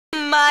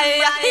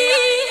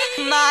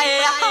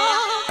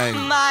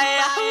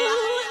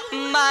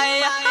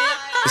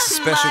It's a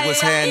special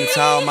what's happening to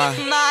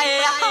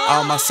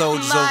all my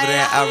soldiers over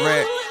there in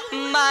Iraq.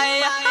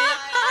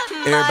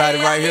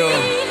 Everybody right here.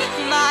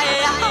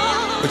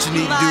 What you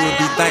need to do is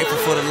be thankful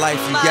for the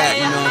life you got,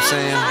 you know what I'm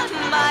saying?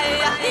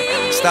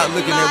 Stop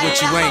looking at what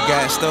you ain't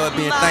got, start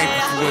being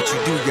thankful for what you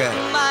do got.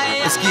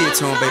 Let's get it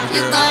to him, baby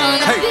girl.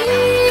 Hey!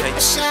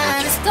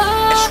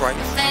 That's right.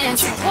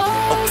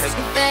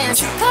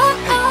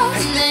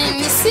 Let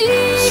me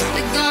see.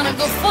 We're gonna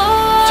go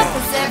far,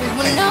 cause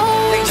everyone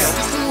knows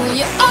who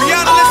you are.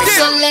 Rihanna, let's get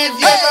it. So live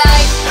your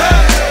life.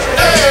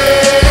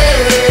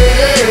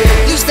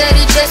 You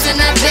steady chasing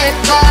that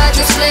𝗟𝗶𝗃𝗲,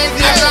 just live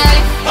your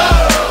life.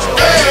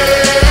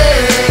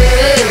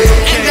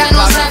 Ain't got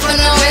no time for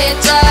no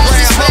haters,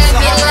 just live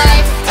your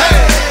life.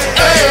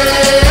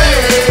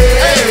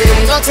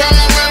 No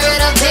telling where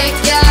it'll take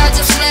ya,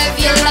 just live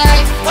your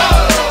life.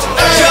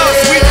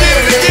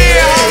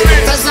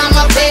 Cause I'm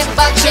a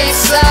paper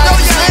chaser,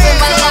 just living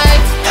my life.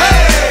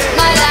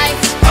 My life,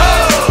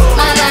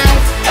 my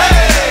life,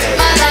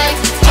 my life,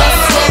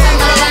 just living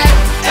my life.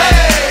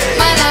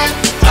 My life,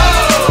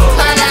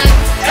 my life,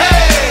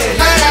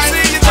 my life,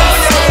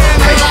 just living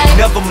my life.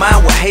 Never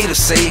mind what haters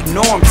say,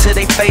 ignore them till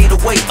they fade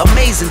away.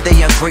 Amazing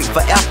they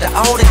ungrateful after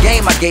all the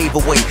game I gave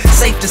away.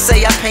 Safe to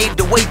say I paved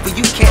the way for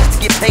you cats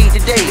to get paid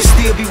today.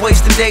 Still be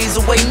wasting days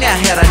away now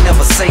had I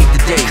never saved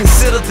the day.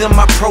 Consider them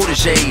my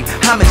protege,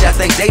 how much I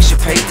think they should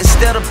pay.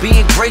 Instead of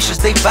being gracious,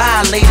 they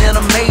violate in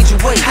a major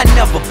way. I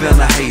never been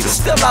a hater,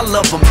 still I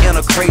love them in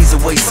a crazy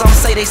way. Some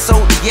say they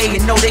sold the yay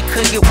and know they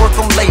couldn't get work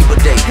on Labor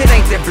Day. It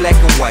ain't that black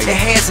and white, it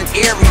has an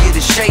area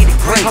that's shaded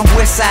gray. I'm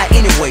west side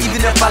anyway,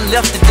 even if I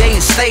left today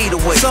and stayed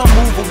away. Some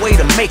move away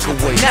to make a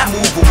way, not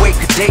move away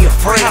cause they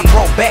afraid. I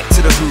brought back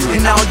to the hood,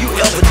 and all you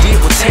ever did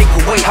was take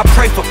away. I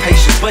pray for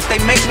patience, but they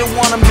make me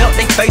wanna melt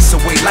they face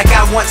away. Like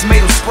I once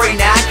made them spray,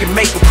 now I can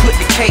make them put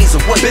the K's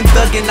away. Been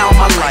thugging all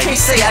my life, can't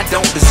say I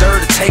don't deserve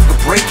to take a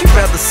break. You'd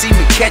rather see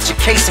me catch a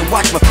case and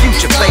watch my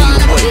future fade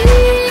away.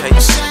 Okay.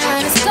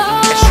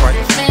 That's right.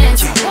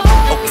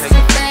 Okay.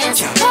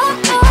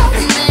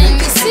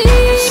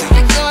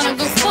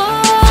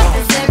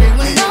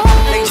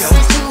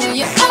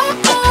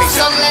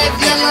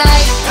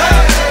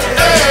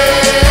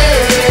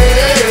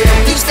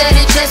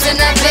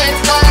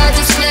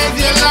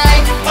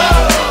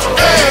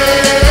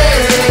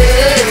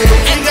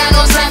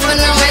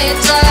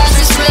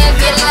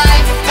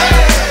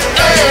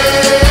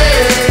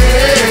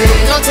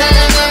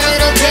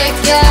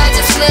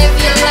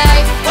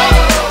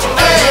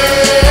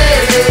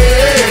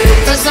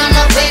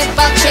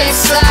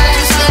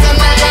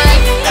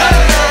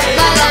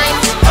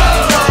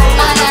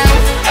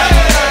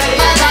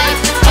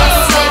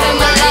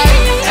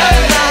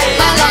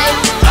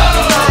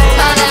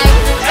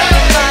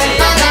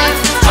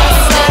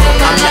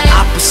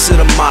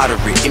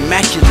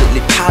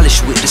 Immaculately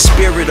polished with the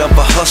spirit of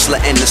a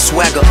hustler and the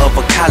swagger of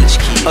a college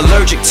kid.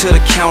 Allergic to the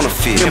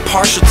counterfeit,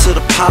 impartial to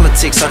the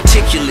politics,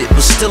 articulate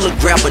but still a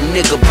grab a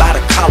nigga by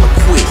the collar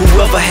quick.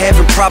 Whoever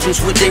having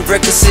problems with their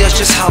reconciles,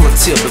 just holler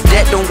tip. If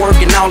that don't work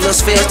and all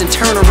else fails, then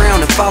turn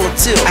around and follow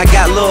tip. I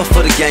got love for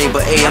the game,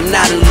 but hey, I'm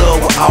not in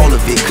love with all of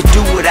it. Could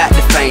do without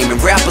the fame,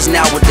 and rappers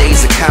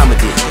nowadays are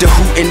comedy. The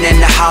hooting and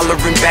the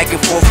hollering, back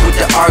and forth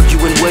with the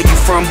arguing. Where you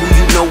from, who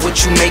you know,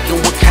 what you making,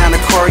 what kind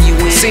of car you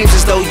in. Seems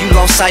as though you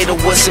lost sight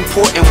of what's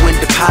important when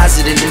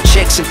depositing them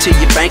checks into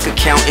your bank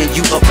account and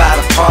you up out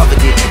of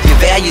poverty. Your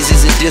values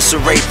is in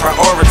disarray,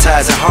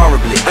 prioritizing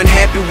horribly.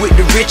 Unhappy with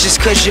the riches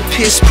cause you're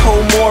piss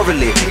poor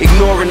morally.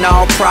 Ignoring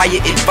all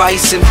prior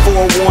advice and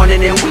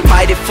forewarning, and we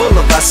mighty full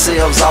of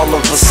ourselves all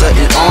of a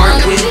sudden,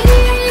 aren't we?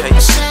 Okay.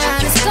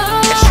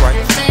 That's right.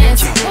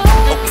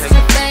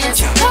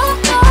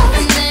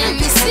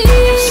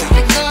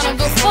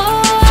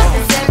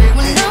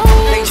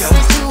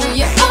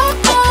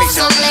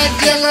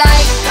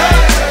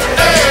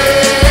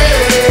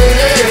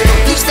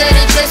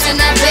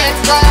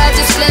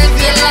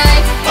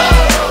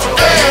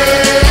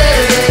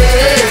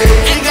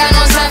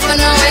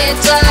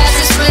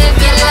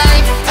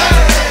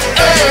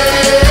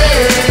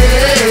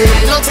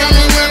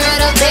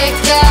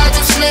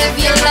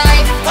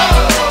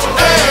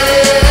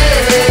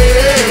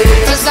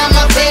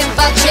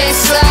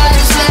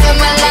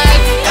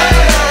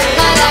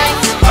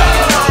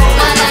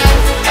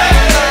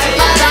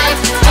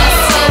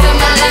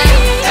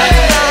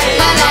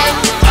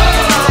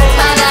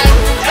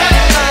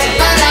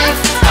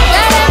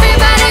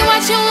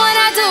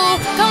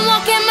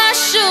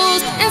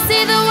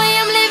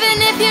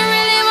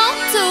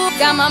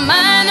 Got my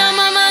mind